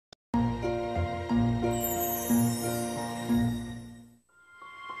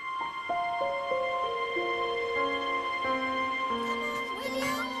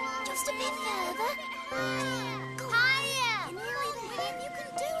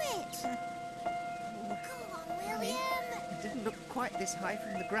quite this high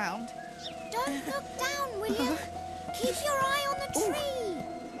from the ground. Don't look down, William. Keep your eye on the tree.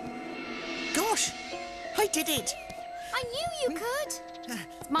 Gosh, I did it. I knew you could.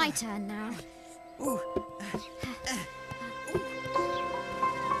 It's my turn now. Ooh.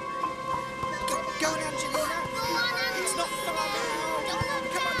 Go on, Angelina. Go on, Angelina. It's not far now. Don't look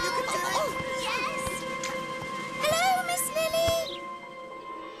Come on, down. you can do it. Yes. Hello, Miss Lily.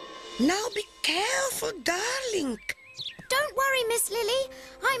 Now be careful, darling. Don't worry, Miss Lily.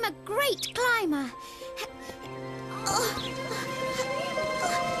 I'm a great climber.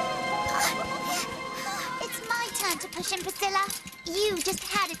 It's my turn to push him, Priscilla. You just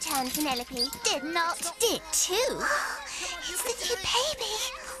had a turn, Penelope. Did not. Did too. It's the new baby.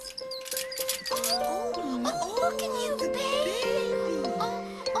 Oh, look at you, baby.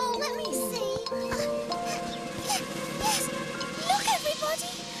 Oh, let me see. Yes, look,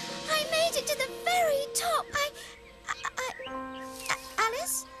 everybody. I made it to the very top.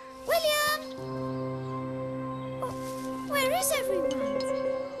 Alice? William? Oh, where is everyone?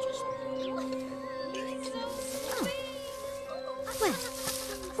 Oh. Well,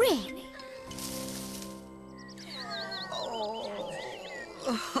 really?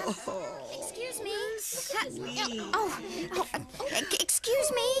 Excuse me. Excuse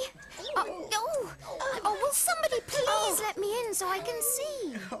me. Will somebody please let me in so I can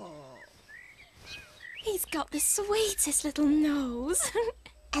see? He's got the sweetest little nose.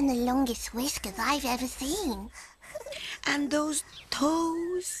 And the longest whiskers I've ever seen. And those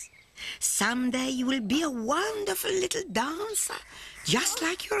toes. Someday you will be a wonderful little dancer, just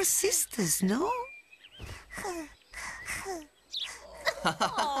like your sisters, no?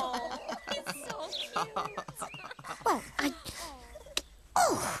 Oh, he's so cute. Well,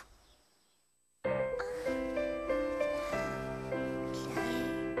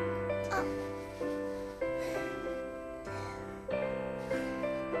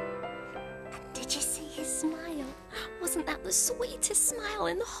 Did you see his smile? Wasn't that the sweetest smile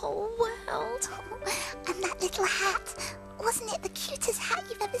in the whole world? And that little hat. Wasn't it the cutest hat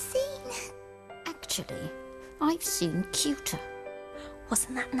you've ever seen? actually, I've seen cuter.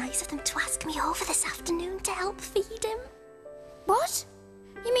 Wasn't that nice of them to ask me over this afternoon to help feed him? What?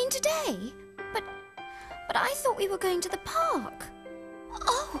 You mean today? But I thought we were going to the park.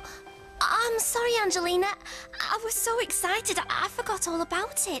 Oh, I'm sorry, Angelina. I was so excited, I forgot all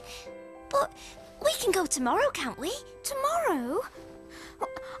about it. But we can go tomorrow, can't we? Tomorrow? Well,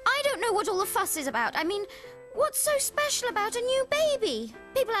 I don't know what all the fuss is about. I mean, what's so special about a new baby?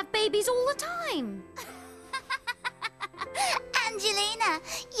 People have babies all the time. Angelina,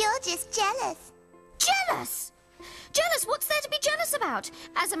 you're just jealous. Jealous? Jealous? What's there to be jealous about?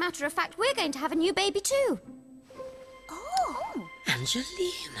 As a matter of fact, we're going to have a new baby too. Oh.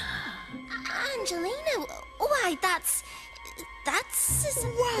 Angelina. Angelina? Why, that's...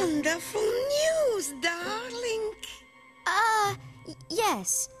 Wonderful news, darling.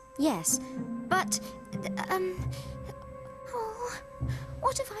 Yes. But, oh,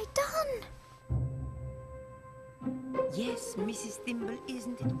 what have I done? Yes, Mrs. Thimble,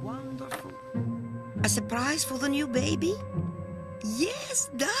 isn't it wonderful? A surprise for the new baby? Yes,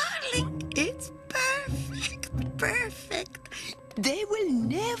 darling, it's perfect. They will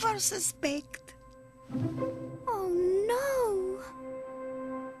never suspect. Oh, no.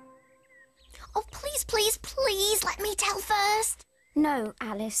 Oh, please, let me tell first. No,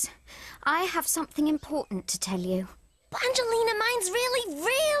 Alice. I have something important to tell you. But Angelina, mine's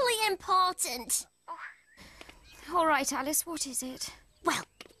really important. All right, Alice, what is it? Well,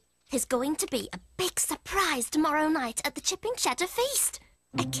 there's going to be a big surprise tomorrow night at the Chipping Cheddar Feast.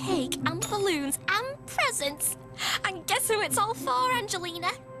 A cake and balloons and presents. And guess who it's all for,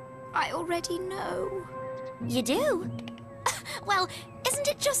 Angelina? I already know. You do? Well, isn't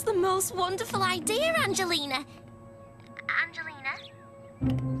it just the most wonderful idea, Angelina? Angelina?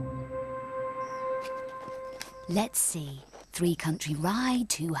 Let's see. 3 country rye,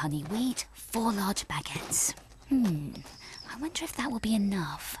 2 honey wheat, 4 large baguettes. I wonder if that will be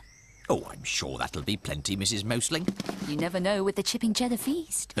enough. Oh, I'm sure that'll be plenty, Mrs. Mosling. You never know with the Chipping Cheddar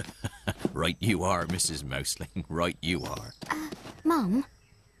Feast. Right you are, Mrs. Mosling. Right you are. Mum,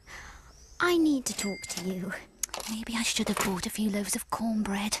 I need to talk to you. Maybe I should have bought a few loaves of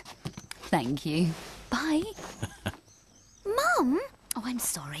cornbread. Thank you. Bye. Mum? Oh, I'm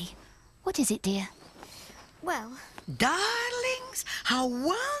sorry. What is it, dear? Well, Darlings, how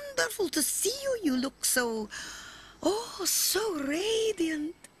wonderful to see you. You look so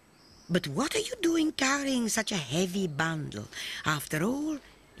radiant. But what are you doing carrying such a heavy bundle? After all,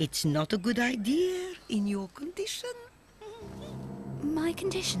 it's not a good idea in your condition. My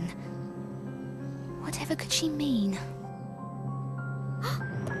condition? Whatever could she mean?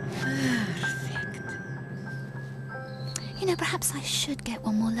 know, perhaps I should get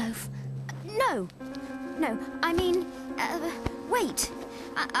one more loaf. No. No, I mean... wait.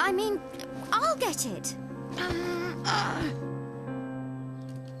 I mean, I'll get it.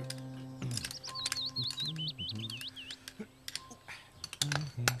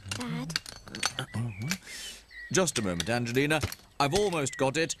 Dad? Just a moment, Angelina. I've almost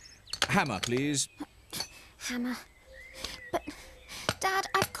got it. Hammer, please. Hammer. But, Dad,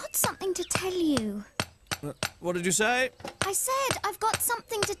 I've got something to tell you. What did you say? I said I've got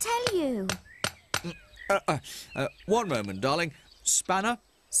something to tell you. One moment, darling. Spanner?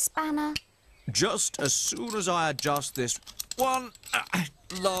 Spanner. Just as soon as I adjust this one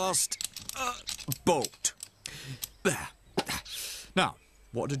last bolt. There. Now,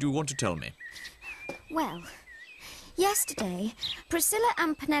 what did you want to tell me? Well, yesterday, Priscilla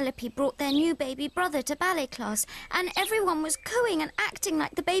and Penelope brought their new baby brother to ballet class, and everyone was cooing and acting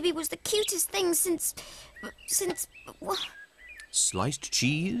like the baby was the cutest thing since... well, Sliced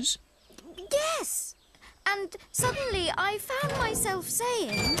cheese? yes! And suddenly I found myself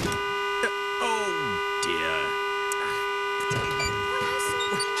saying... Oh, dear. When I saw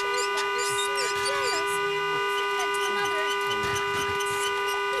the baby, I was so jealous.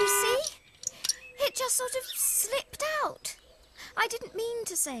 You see? It just sort of slipped out. I didn't mean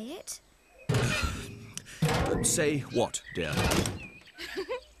to say it. Say what, dear?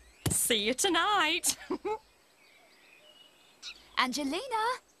 See you tonight. Angelina!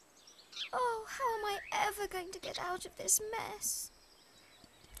 Oh, how am I ever going to get out of this mess?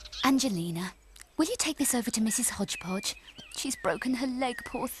 Angelina, will you take this over to Mrs. Hodgepodge? She's broken her leg,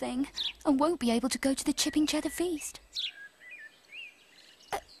 poor thing, and won't be able to go to the Chipping Cheddar feast.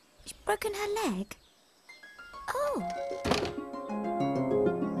 She's broken her leg? Oh.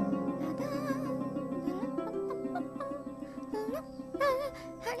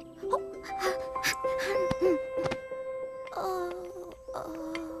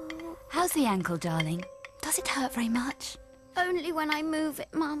 How's the ankle, darling? Does it hurt very much? Only when I move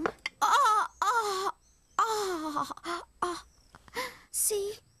it, Mum.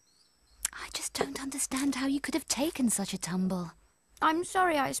 See? I just don't understand how you could have taken such a tumble. I'm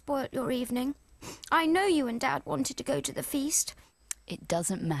sorry I spoilt your evening. I know you and Dad wanted to go to the feast. It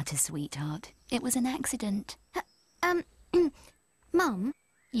doesn't matter, sweetheart. It was an accident. Mum,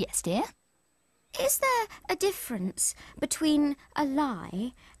 Yes, dear? is there a difference between a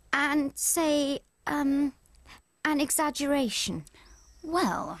lie and, say, an exaggeration?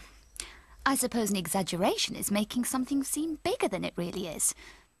 Well, I suppose an exaggeration is making something seem bigger than it really is.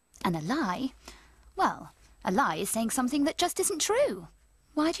 And a lie, well, a lie is saying something that just isn't true.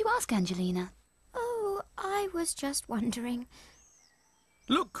 Why do you ask, Angelina? Oh, I was just wondering.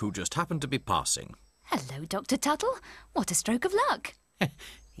 Look who just happened to be passing. Hello, Dr. Tuttle. What a stroke of luck.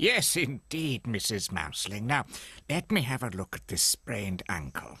 Yes, indeed, Mrs. Mouseling. Now, let me have a look at this sprained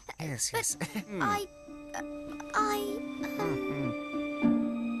ankle. Yes, yes.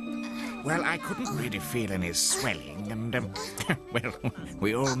 Well, I couldn't really feel any swelling, and, well,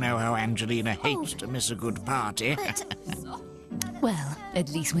 we all know how Angelina hates to miss a good party. Well, at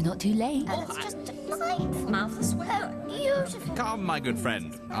least we're not too late. It's just delightful. Mouth as well. Beautiful. Come, my good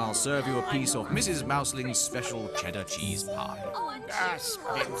friend. I'll serve you a piece of Mrs. Mouseling's special cheddar cheese pie. Ah,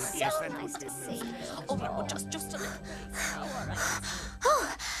 splendid. Yes, that Nice to see. Oh, just a little.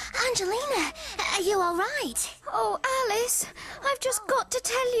 Oh, Angelina, are you all right? Oh, Alice, I've just got to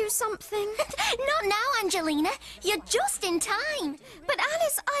tell you something. Not now, Angelina. You're just in time. But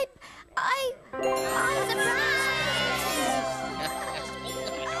Alice,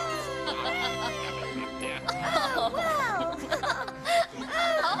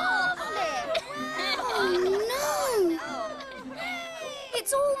 Oh, no!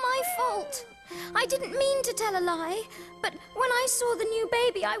 It's all my fault. I didn't mean to tell a lie, but when I saw the new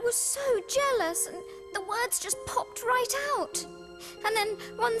baby, I was so jealous, and the words just popped right out. And then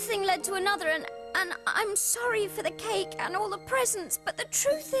one thing led to another, and I'm sorry for the cake and all the presents, but the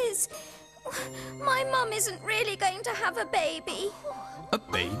truth is, my mum isn't really going to have a baby. A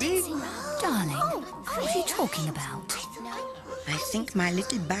baby? Darling, what are you talking about? I think my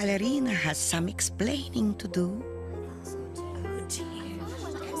little ballerina has some explaining to do.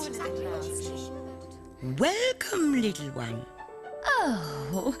 Welcome, little one.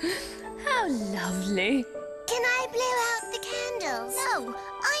 Oh, how lovely. Can I blow out the candles? No,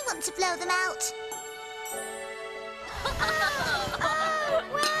 I want to blow them out.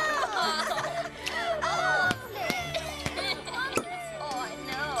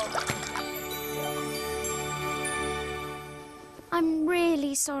 I'm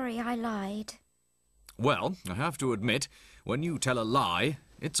really sorry I lied. Well, I have to admit, when you tell a lie,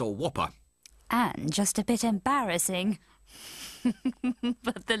 it's a whopper. And just a bit embarrassing.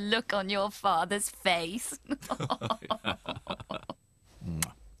 But the look on your father's face.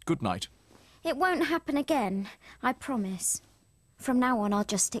 Good night. It won't happen again, I promise. From now on, I'll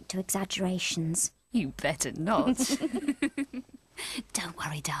just stick to exaggerations. You better not. Don't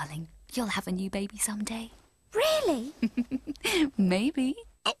worry, darling. You'll have a new baby someday. Really? Maybe.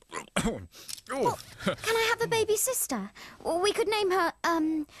 Can I have a baby sister? We could name her,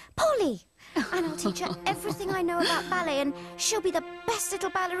 Polly. And I'll teach her everything I know about ballet, and she'll be the best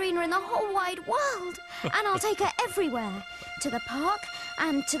little ballerina in the whole wide world. And I'll take her everywhere. To the park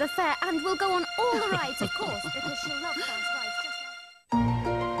and to the fair, and we'll go on all the rides, of course, because she'll love fast rides just like...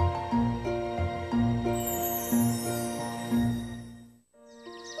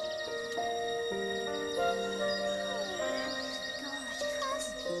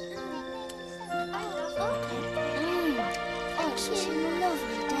 Oh, it's a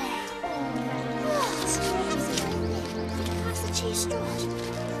lovely day. Oh, it's lovely. How's the cheese straws?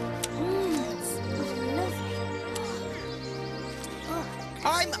 It's lovely.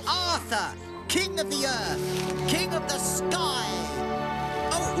 I'm Arthur, King of the Earth, King of the Sky.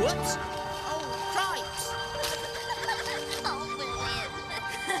 Oh, whoops. Oh, right. Oh, brilliant.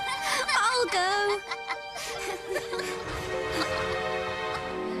 I'll go.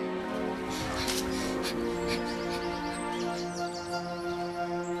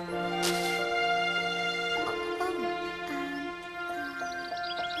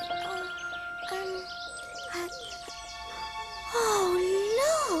 Oh,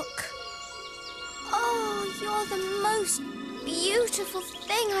 look! Oh, you're the most beautiful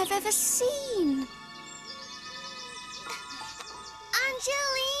thing I've ever seen.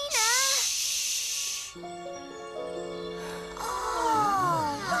 Angelina!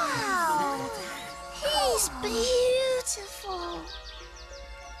 Oh, wow. He's beautiful.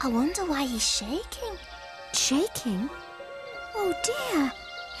 I wonder why he's shaking. Shaking? Oh, dear.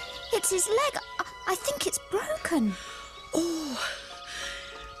 It's his leg. I think it's broken. Oh,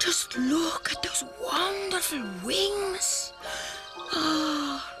 just look at those wonderful wings.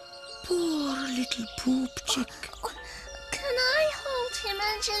 Ah, poor little poop chick. Can I hold him,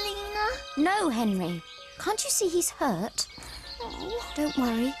 Angelina? No, Henry. Can't you see he's hurt? Oh. Don't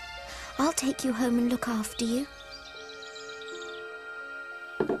worry. I'll take you home and look after you.